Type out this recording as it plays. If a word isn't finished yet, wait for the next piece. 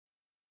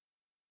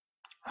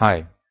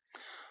Hi,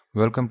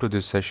 welcome to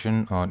this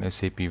session on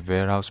SAP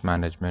Warehouse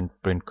Management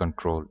Print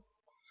Control.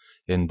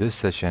 In this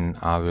session,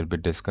 I will be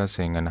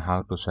discussing on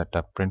how to set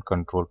up print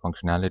control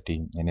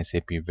functionality in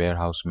SAP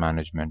Warehouse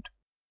Management.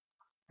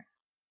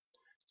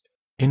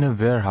 In a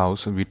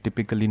warehouse, we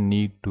typically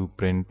need to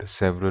print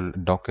several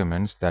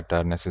documents that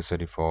are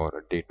necessary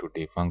for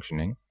day-to-day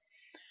functioning.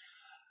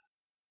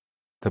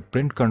 The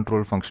print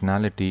control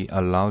functionality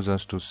allows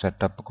us to set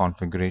up a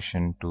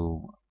configuration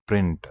to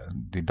print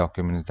the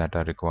documents that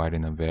are required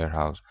in a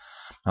warehouse.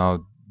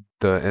 Now,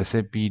 the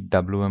SAP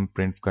WM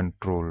Print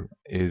Control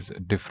is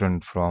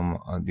different from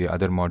the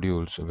other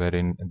modules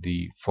wherein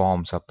the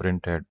forms are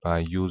printed by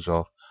use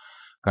of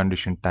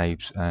condition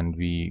types and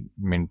we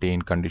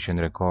maintain condition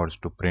records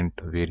to print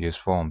various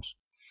forms.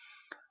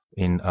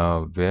 In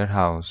a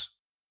warehouse,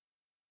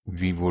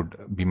 we would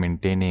be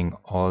maintaining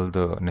all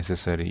the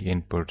necessary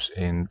inputs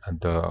in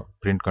the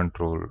print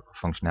control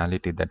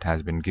functionality that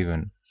has been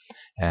given,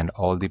 and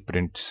all the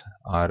prints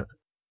are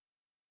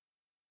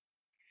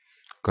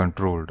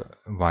controlled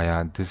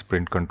via this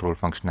print control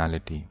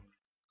functionality.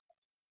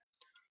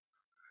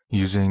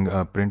 Using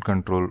a print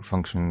control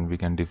function, we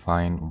can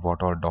define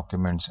what all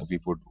documents we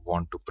would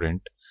want to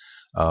print,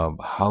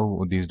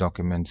 how these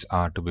documents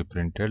are to be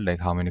printed, like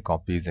how many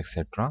copies,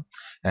 etc.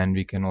 And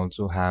we can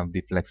also have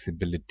the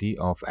flexibility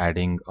of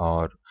adding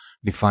or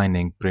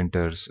defining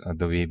printers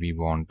the way we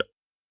want.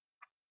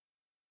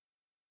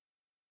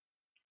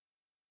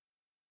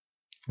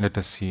 Let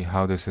us see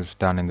how this is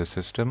done in the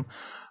system.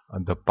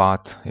 The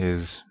path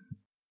is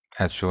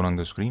as shown on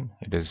the screen.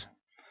 It is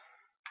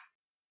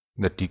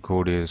the T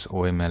code is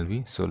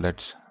OMLV. So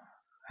let's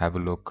have a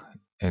look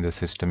in the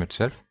system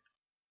itself.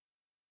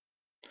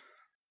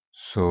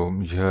 So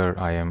here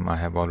I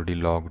have already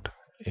logged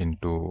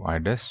into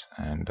IDES,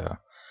 and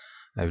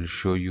I will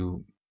show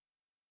you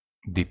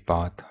the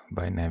path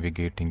by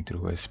navigating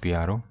through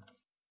SPRO,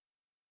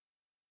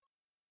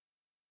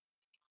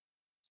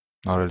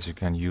 or else you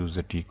can use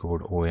the T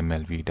code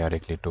OMLV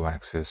directly to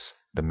access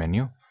the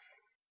menu.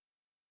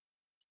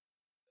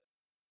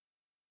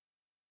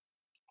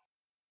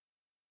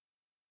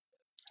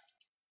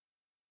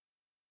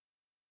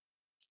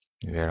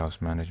 Warehouse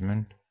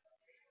management,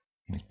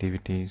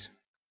 activities,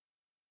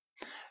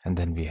 and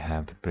then we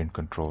have the print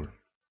control.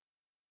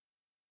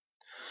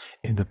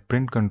 In the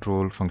print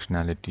control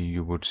functionality,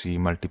 you would see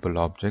multiple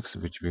objects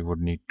which we would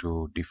need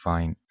to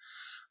define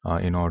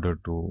in order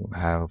to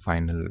have a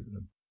final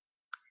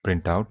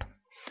printout.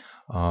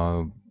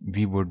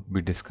 We would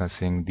be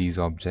discussing these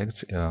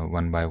objects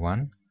one by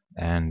one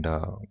and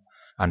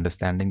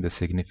understanding the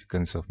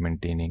significance of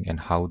maintaining and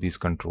how these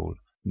control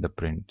the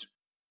print.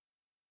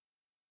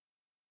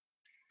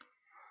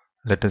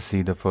 Let us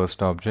see the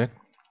first object,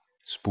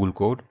 spool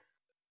code.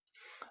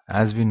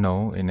 As we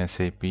know in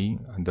SAP,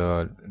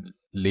 the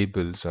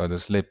labels or the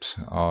slips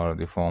or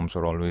the forms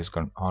are always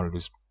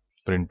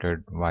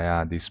printed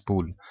via the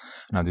spool.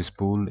 Now the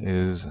spool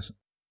is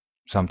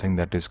something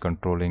that is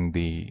controlling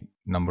the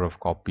number of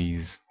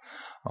copies.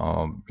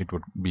 It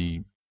would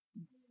be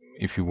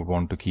if you would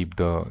want to keep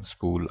the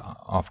spool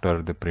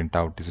after the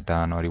printout is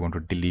done, or you want to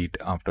delete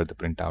after the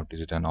printout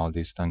is done. All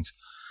these things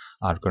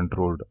are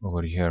controlled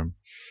over here.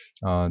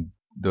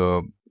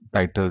 The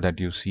title that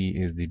you see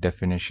is the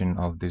definition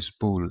of this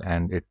spool,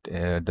 and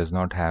it does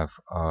not have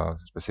a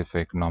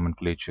specific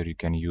nomenclature. You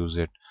can use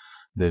it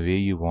the way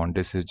you want.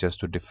 This is just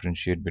to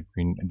differentiate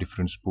between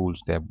different spools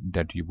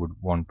that you would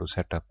want to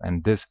set up,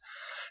 and this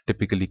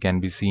typically can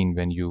be seen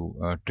when you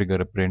trigger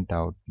a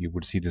printout. You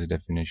would see this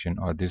definition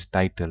or this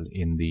title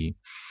in the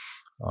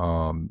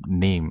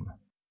name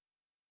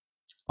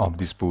of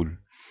the spool.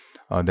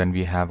 Then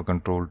we have a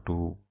control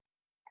to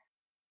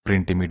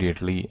print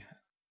immediately,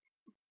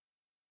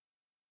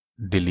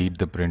 delete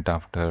the print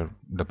after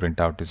the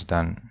printout is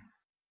done,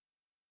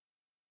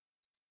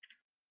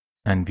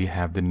 and we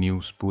have the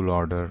new spool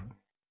order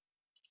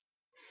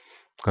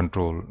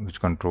control, which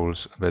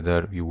controls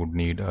whether you would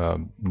need a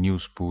new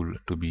spool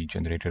to be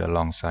generated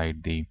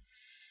alongside the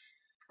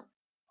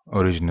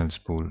original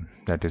spool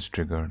that is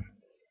triggered.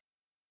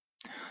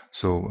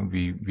 So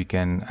we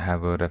can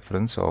have a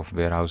reference of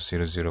warehouse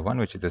 001,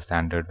 which is the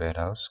standard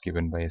warehouse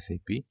given by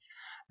SAP,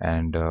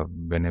 and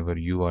whenever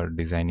you are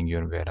designing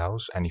your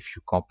warehouse, and if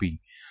you copy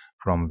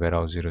from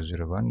warehouse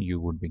 001, you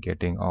would be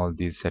getting all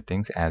these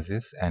settings as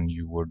is, and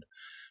you would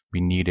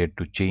be needed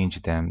to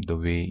change them the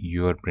way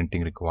your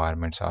printing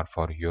requirements are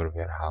for your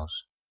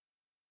warehouse.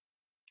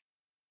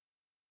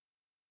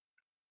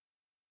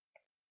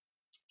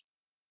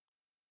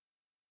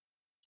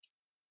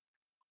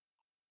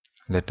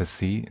 Let us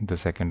see the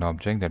second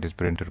object, that is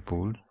printer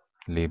pool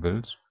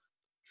labels.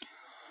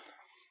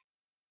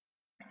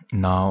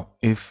 Now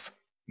if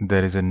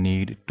there is a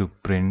need to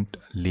print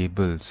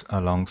labels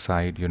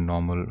alongside your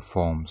normal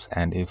forms,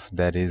 and if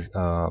there is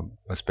a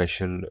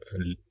special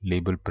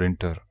label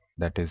printer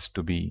that is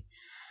to be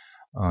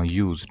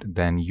used,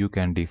 then you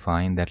can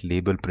define that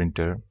label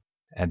printer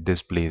at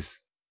this place.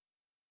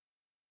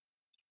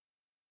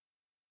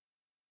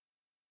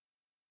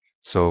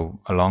 So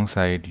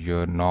alongside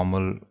your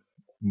normal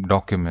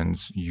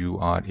documents, you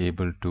are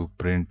able to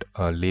print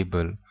a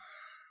label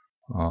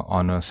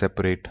on a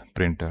separate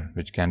printer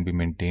which can be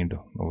maintained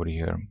over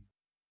here.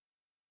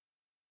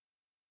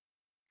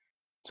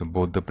 So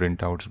both the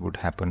printouts would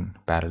happen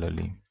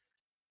parallelly.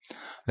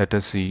 Let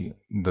us see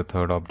the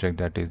third object,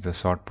 that is the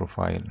sort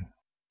profile.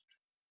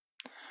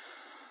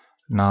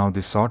 Now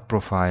the sort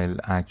profile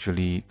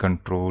actually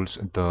controls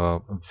the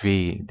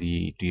way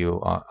the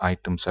TO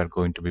items are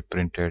going to be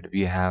printed.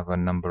 We have a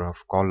number of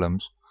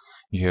columns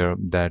here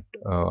that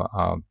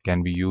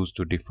can be used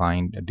to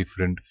define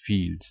different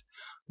fields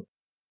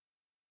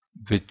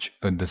which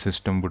the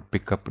system would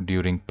pick up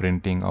during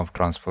printing of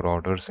transfer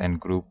orders and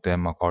group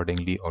them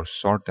accordingly or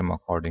sort them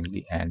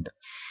accordingly and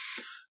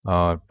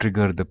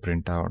trigger the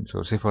printout.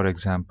 So say for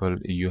example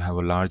you have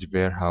a large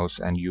warehouse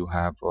and you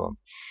have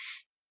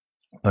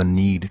a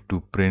need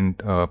to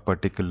print a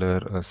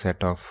particular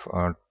set of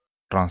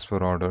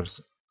transfer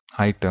orders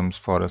items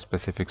for a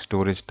specific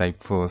storage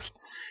type first,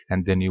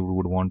 and then you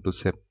would want to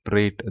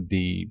separate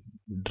the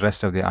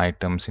rest of the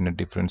items in a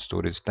different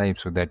storage type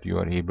so that you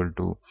are able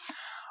to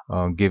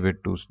give it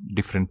to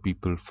different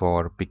people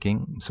for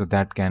picking. So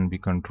that can be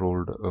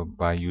controlled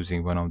by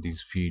using one of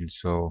these fields.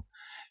 So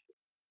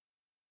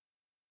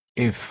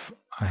if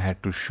I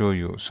had to show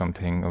you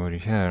something over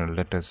here,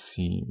 let us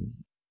see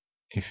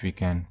if we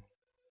can.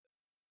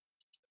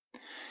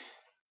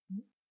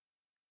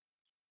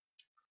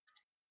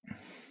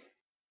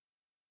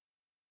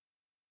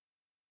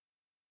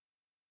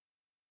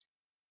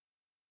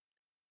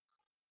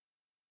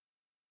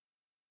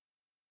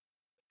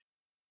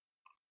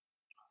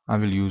 I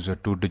will use a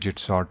 2-digit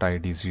sort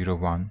ID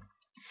 01.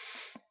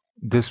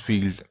 This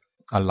field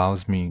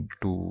allows me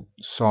to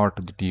sort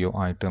the TO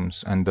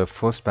items, and the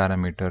first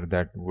parameter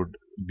that would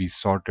be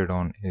sorted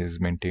on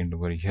is maintained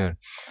over here.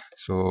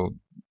 So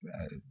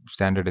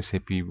standard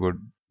SAP would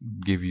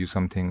give you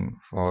something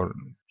for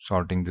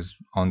sorting this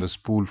on the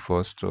spool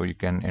first, so you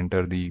can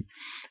enter the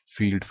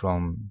field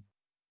from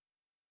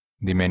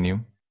the menu.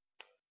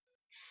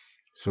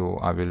 So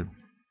I will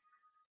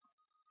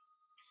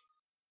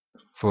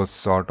first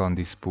sort on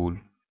the spool.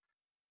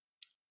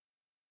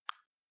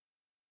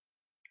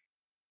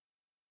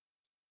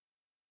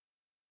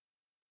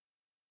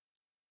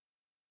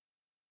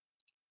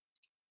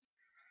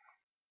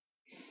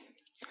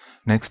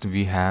 Next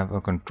we have a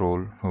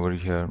control over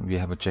here. We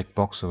have a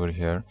checkbox over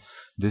here.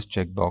 This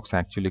checkbox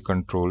actually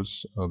controls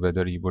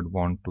whether you would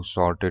want to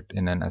sort it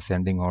in an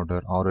ascending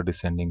order or a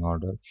descending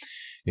order.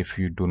 If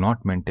you do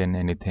not maintain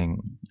anything,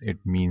 it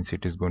means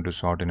it is going to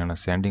sort in an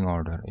ascending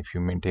order. If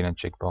you maintain a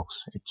checkbox,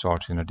 it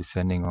sorts in a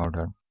descending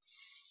order.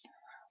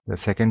 The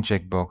second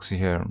checkbox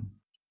here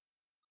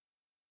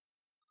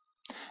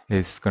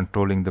is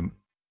controlling the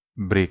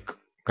break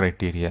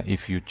criteria.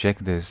 If you check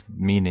this,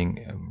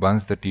 meaning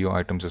once the TO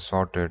items are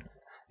sorted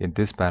in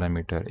this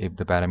parameter, if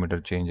the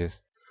parameter changes,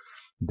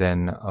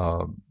 then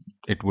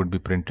it would be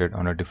printed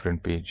on a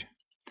different page.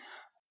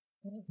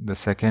 The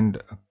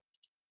second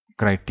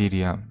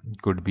criteria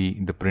could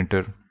be the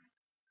printer.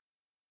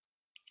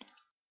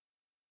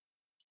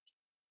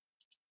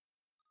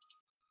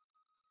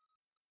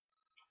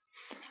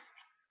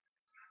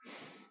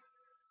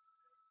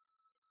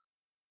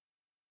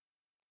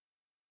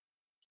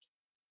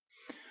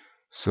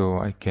 So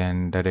I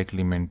can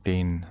directly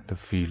maintain the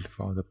field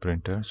for the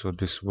printer. So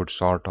this would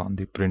sort on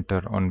the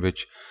printer on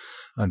which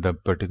the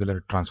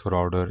particular transfer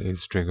order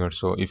is triggered.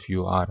 So if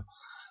you are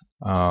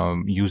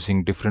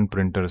using different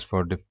printers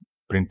for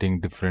printing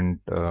different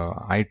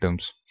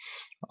items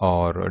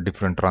or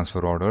different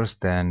transfer orders,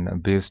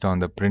 then based on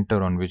the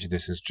printer on which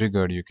this is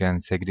triggered, you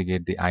can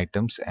segregate the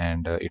items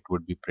and it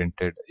would be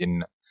printed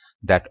in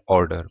that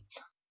order.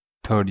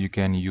 Third, you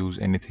can use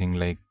anything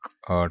like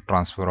a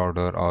transfer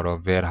order or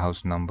a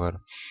warehouse number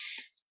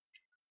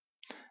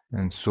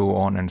and so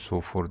on and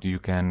so forth. You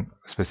can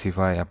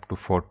specify up to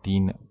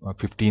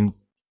 15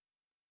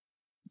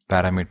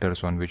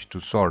 parameters on which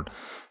to sort.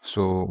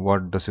 So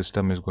what the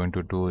system is going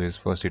to do is,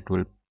 first it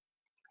will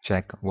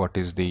check what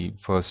is the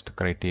first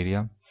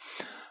criteria,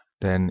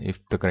 then if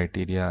the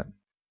criteria,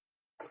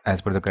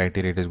 as per the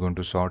criteria, it is going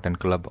to sort and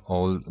club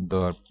all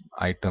the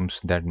items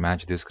that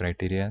match this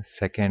criteria.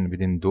 Second,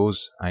 within those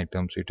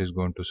items it is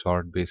going to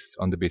sort based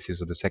on the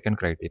basis of the second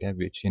criteria,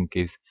 which in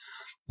case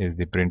is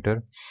the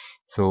printer.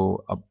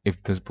 So if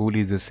the spool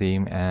is the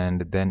same,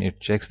 and then it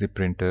checks the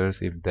printers.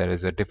 If there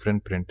is a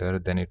different printer,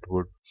 then it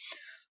would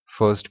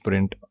first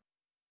print,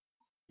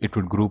 it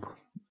would group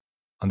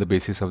on the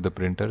basis of the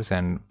printers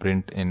and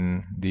print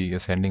in the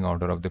ascending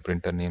order of the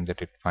printer name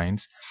that it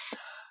finds.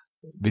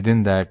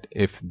 Within that,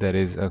 if there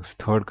is a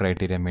third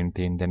criteria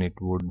maintained, then it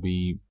would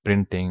be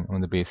printing on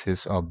the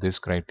basis of this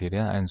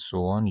criteria, and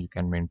so on. You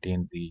can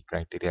maintain the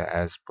criteria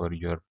as per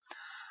your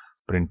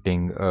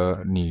printing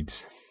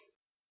needs.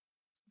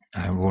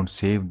 I won't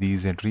save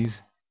these entries.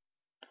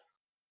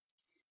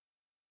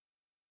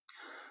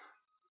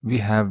 We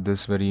have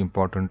this very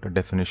important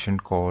definition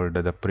called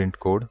the print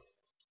code.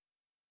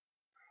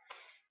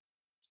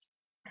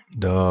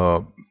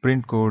 The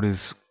print code is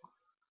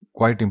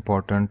quite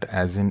important,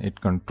 as in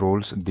it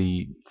controls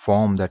the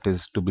form that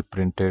is to be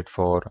printed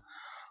for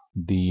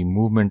the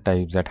movement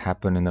types that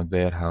happen in a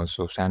warehouse.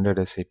 So standard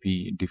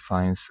SAP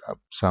defines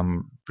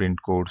some print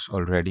codes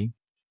already.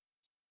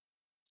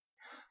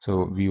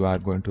 So we are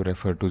going to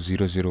refer to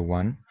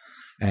 001,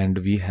 and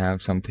we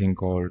have something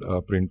called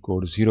print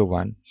code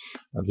 01,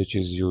 which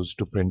is used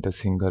to print a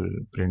single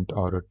print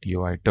or a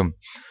TO item.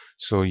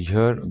 So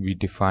here we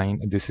define,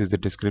 this is the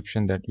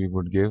description that we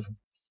would give,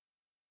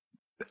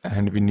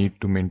 and we need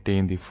to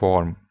maintain the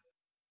form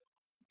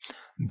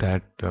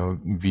that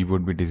we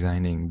would be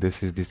designing. This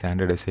is the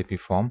standard SAP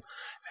form,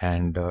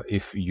 and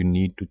if you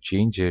need to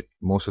change it,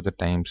 most of the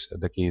times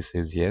the case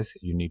is yes,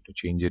 you need to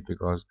change it,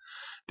 because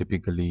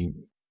typically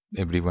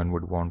everyone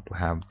would want to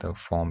have the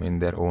form in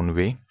their own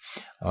way.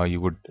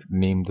 You would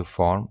name the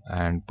form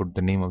and put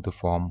the name of the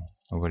form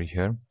over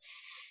here.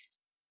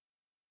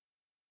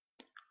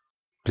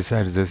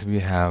 Besides this, we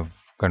have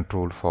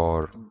control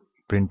for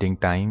printing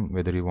time,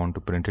 whether you want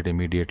to print it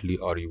immediately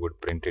or you would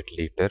print it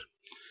later.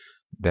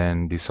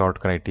 Then the sort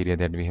criteria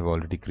that we have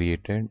already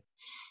created.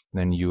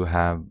 Then you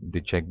have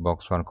the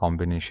checkbox for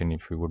combination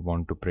if you would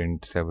want to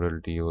print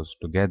several TOs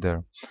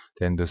together.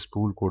 Then the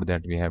spool code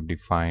that we have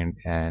defined,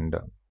 and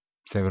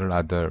several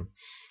other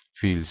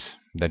fields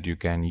that you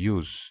can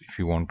use. If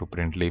you want to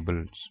print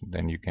labels,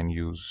 then you can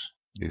use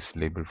these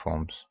label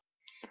forms,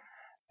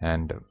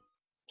 and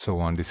so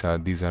on.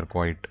 These are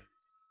quite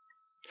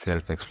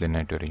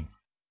self-explanatory.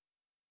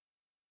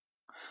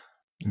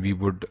 We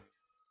would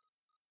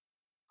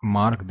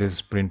mark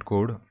this print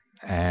code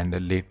and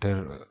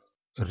later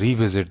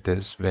revisit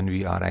this when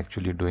we are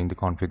actually doing the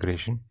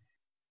configuration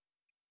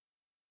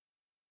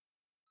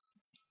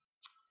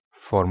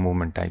for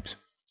movement types.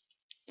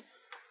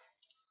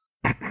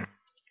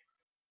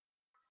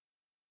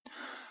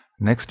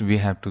 Next, we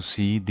have to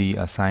see the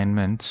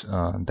assignments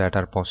that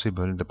are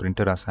possible, the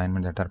printer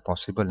assignment that are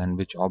possible, and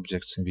which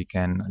objects we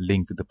can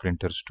link the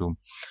printers to.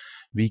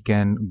 We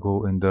can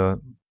go in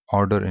the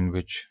order in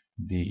which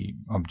the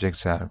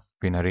objects have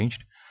been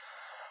arranged.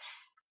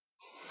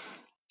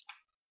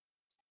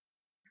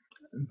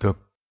 The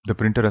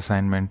printer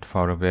assignment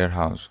for a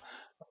warehouse.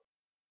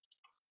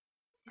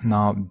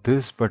 Now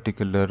this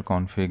particular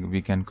config,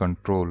 we can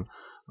control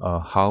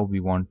how we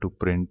want to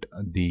print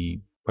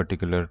the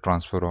particular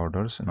transfer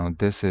orders. Now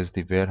this is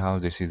the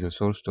warehouse, this is the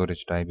source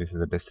storage type, this is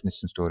the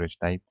destination storage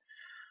type.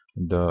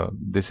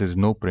 This is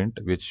no print,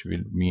 which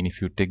will mean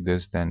if you tick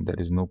this, then there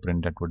is no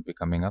print that would be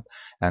coming up,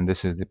 and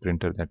this is the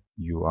printer that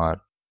you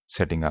are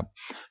setting up.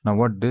 Now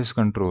what this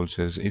controls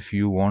is, if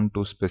you want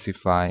to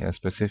specify a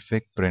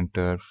specific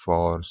printer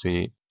for,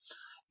 say,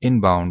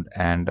 inbound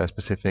and a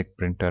specific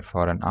printer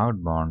for an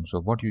outbound, so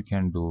what you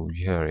can do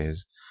here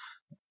is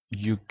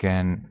you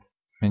can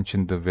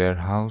mention the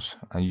warehouse.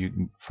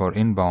 For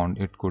inbound,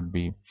 it could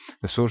be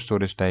the source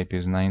storage type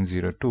is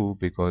 902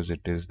 because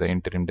it is the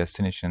interim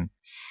destination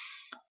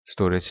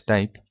storage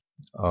type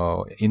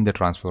in the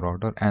transfer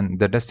order, and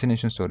the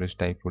destination storage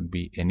type would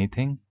be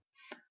anything,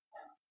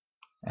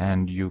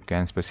 and you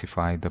can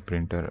specify the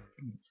printer.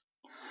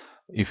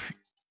 If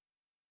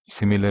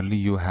similarly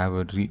you have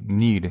a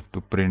need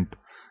to print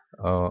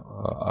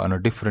on a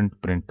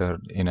different printer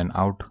in an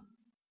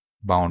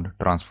outbound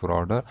transfer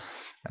order,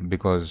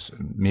 because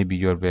maybe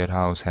your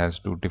warehouse has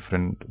two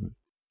different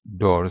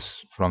doors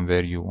from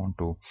where you want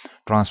to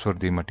transfer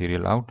the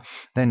material out,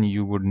 then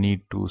you would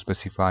need to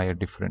specify a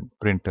different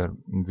printer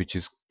which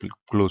is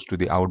close to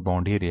the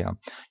outbound area.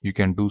 You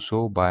can do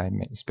so by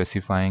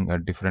specifying a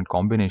different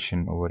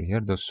combination over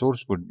here. The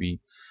source would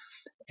be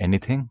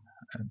anything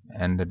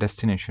and the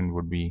destination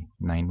would be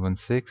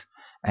 916,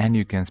 and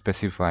you can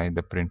specify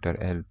the printer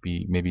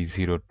LP maybe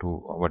 02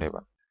 or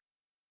whatever.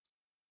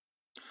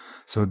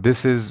 So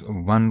this is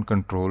one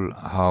control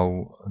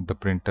how the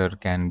printer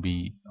can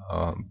be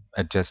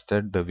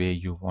adjusted the way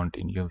you want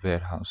in your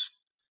warehouse.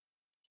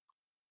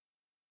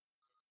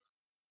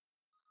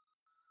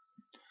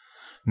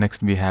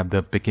 Next, we have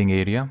the picking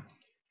area.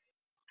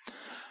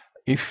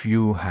 If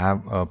you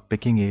have a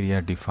picking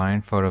area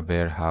defined for a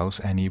warehouse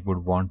and you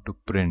would want to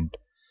print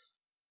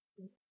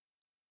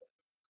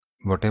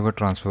whatever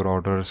transfer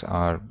orders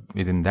are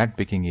within that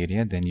picking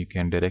area, then you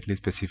can directly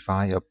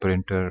specify a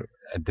printer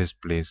at this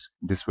place.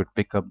 This would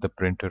pick up the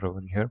printer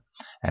over here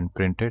and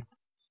print it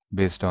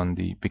based on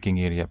the picking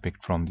area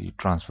picked from the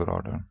transfer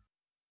order.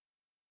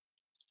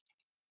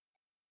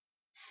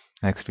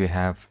 Next, we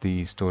have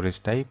the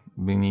storage type,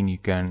 meaning you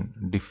can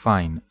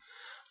define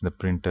the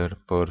printer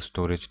per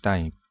storage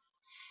type.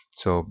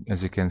 So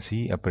as you can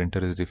see, a printer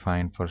is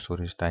defined for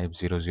storage type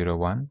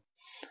 001,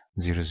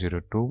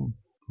 002,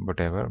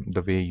 whatever,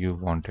 the way you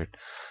want it.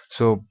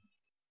 So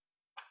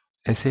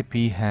SAP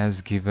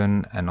has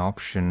given an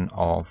option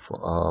of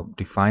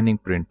defining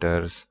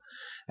printers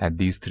at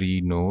these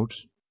three nodes,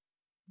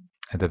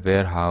 at the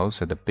warehouse,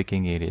 at the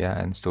picking area,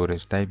 and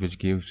storage type, which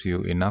gives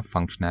you enough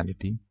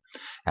functionality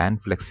and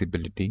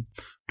flexibility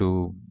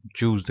to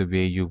choose the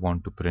way you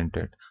want to print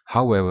it.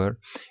 However,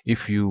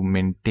 if you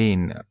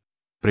maintain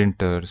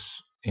printers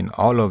in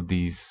all of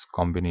these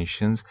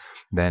combinations,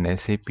 then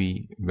SAP,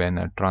 when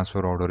a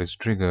transfer order is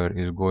triggered,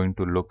 is going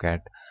to look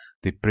at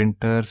the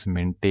printers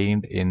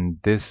maintained in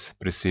this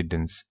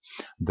precedence.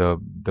 The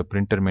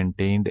printer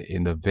maintained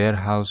in the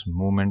warehouse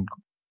movement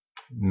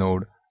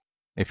node.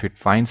 If it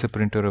finds a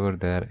printer over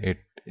there, it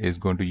is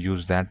going to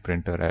use that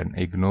printer and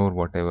ignore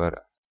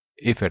whatever,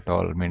 if at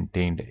all,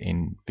 maintained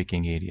in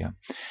picking area.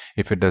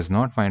 If it does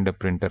not find a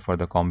printer for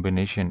the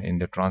combination in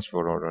the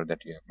transfer order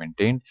that you have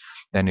maintained,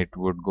 then it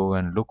would go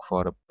and look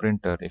for a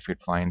printer if it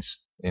finds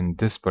in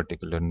this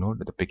particular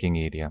node, the picking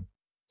area.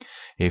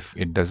 If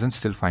it doesn't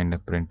still find a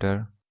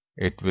printer,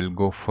 it will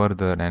go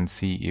further and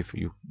see if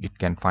it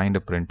can find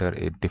a printer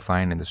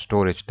defined in the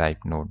storage type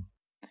node.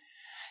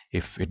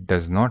 If it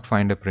does not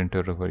find a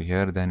printer over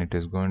here, then it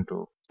is going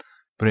to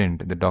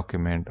print the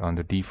document on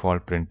the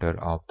default printer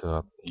of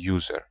the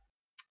user.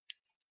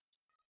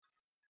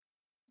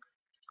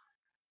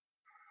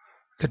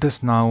 Let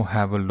us now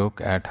have a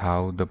look at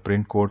how the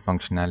print code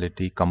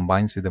functionality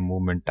combines with the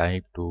movement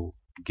type to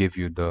give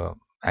you the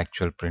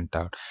actual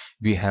printout.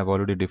 We have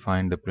already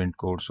defined the print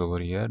codes over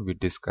here. We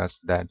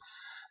discussed that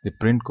the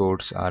print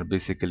codes are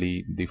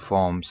basically the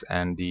forms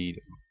and the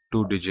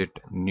 2-digit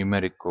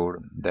numeric code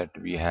that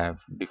we have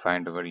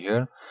defined over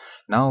here.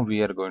 Now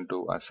we are going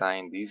to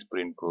assign these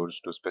print codes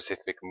to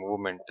specific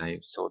movement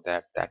types so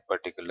that that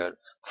particular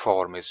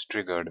form is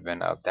triggered when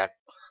that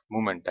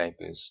movement type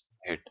is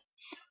hit.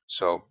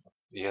 So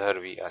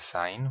here we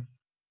assign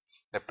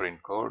the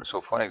print code.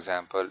 So for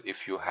example,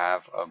 if you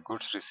have a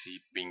goods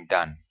receipt being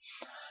done,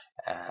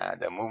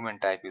 the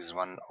movement type is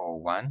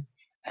 101,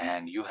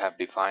 and you have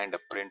defined a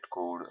print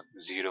code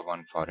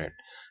 01 for it.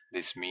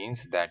 This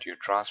means that your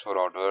transfer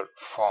order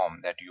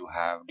form that you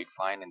have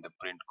defined in the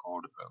print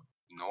code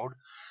node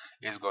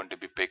is going to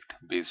be picked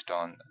based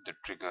on the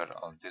trigger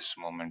of this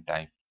movement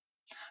type.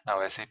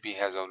 Now SAP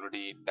has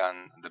already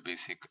done the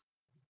basic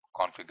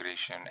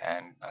configuration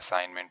and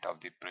assignment of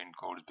the print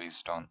codes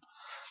based on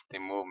the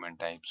movement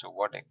type. So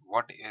what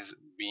is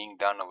being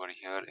done over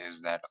here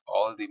is that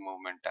all the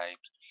movement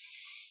types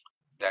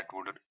that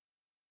would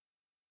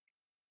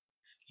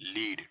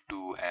lead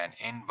to an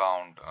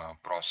inbound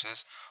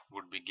process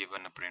would be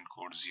given a print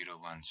code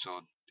 01.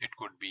 So it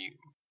could be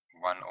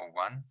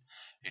 101,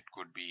 it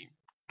could be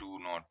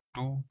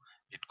 202,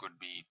 it could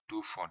be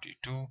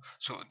 242.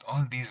 So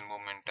all these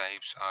movement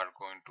types are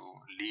going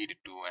to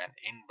lead to an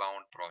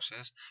inbound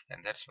process,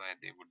 and that's why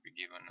they would be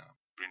given a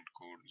print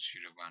code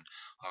 01.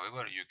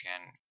 However, you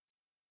can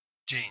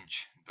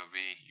change the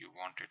way you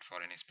want it for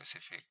any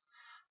specific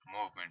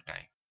movement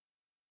type.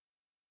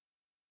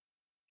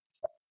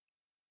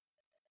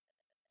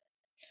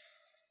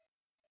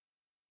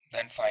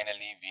 Then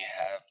finally we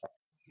have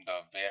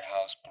the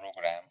warehouse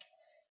program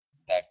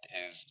that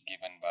is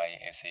given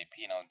by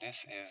SAP. Now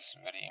this is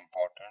very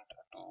important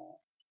to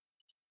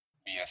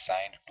be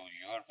assigned to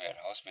your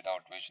warehouse,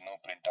 without which no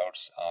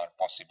printouts are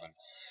possible.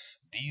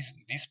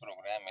 This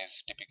program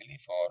is typically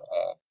for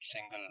a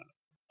single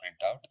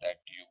printout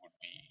that you would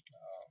be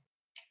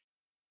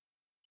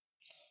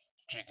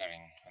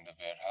triggering in the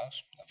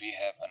warehouse. We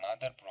have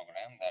another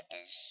program that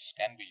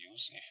can be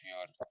used if you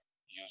are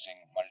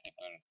using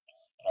multiple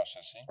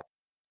processing.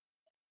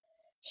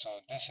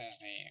 So this is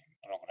the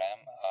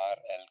program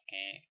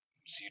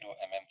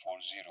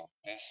RLK0MM40.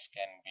 This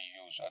can be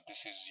used, or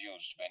this is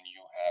used when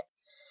you have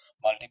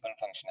multiple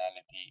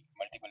functionality,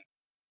 multiple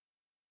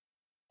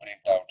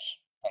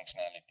printouts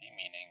functionality,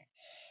 meaning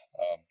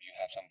you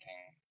have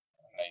something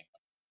like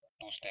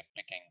two-step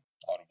picking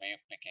or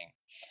wave picking.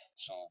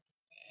 So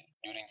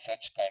during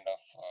such kind of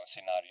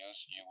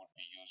scenarios, you would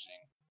be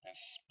using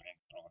this print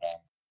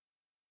program.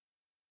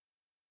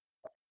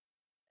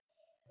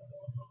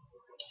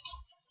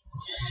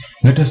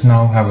 Let us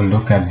now have a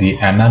look at the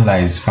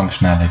analyze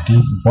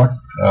functionality. What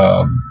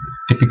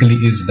typically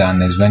is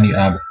done is when you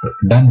are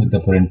done with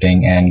the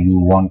printing and you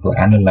want to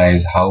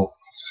analyze how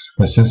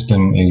the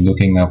system is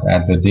looking up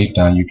at the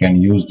data, you can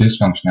use this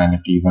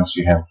functionality once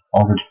you have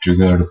already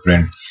triggered a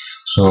print.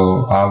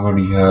 So I will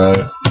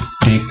here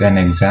take an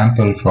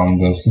example from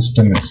the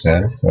system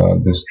itself.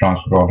 This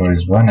transfer order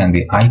is 1 and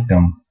the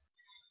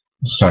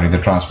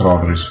transfer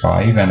order is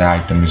 5 and the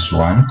item is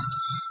 1.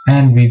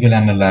 And we will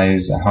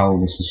analyze how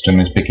the system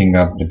is picking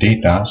up the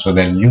data so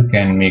that you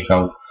can make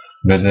out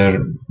whether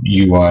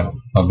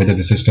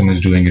the system is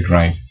doing it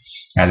right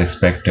as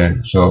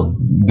expected. So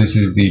this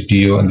is the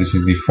TO and this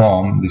is the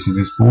form, this is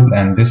the spool,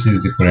 and this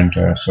is the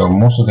printer. So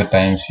most of the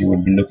times you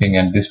would be looking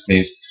at this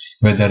place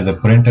whether the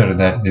printer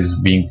that is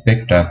being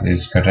picked up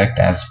is correct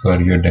as per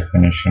your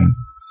definition.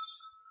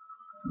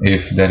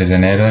 If there is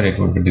an error, it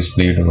would be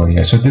displayed over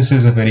here. So this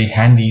is a very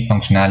handy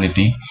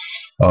functionality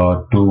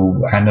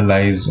to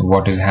analyze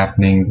what is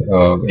happening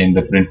in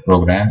the print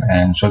program,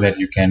 and so that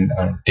you can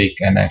take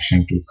an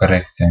action to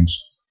correct things.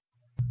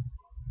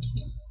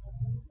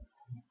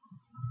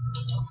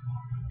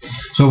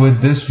 So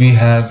with this we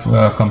have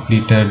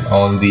completed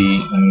all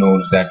the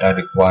nodes that are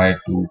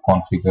required to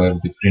configure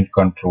the print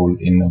control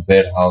in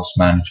warehouse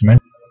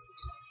management.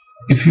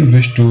 If you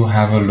wish to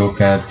have a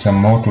look at some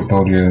more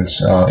tutorials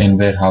in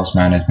warehouse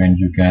management,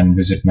 you can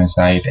visit my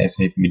site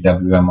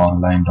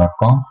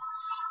sapwmonline.com.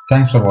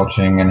 Thanks for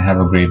watching and have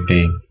a great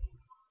day.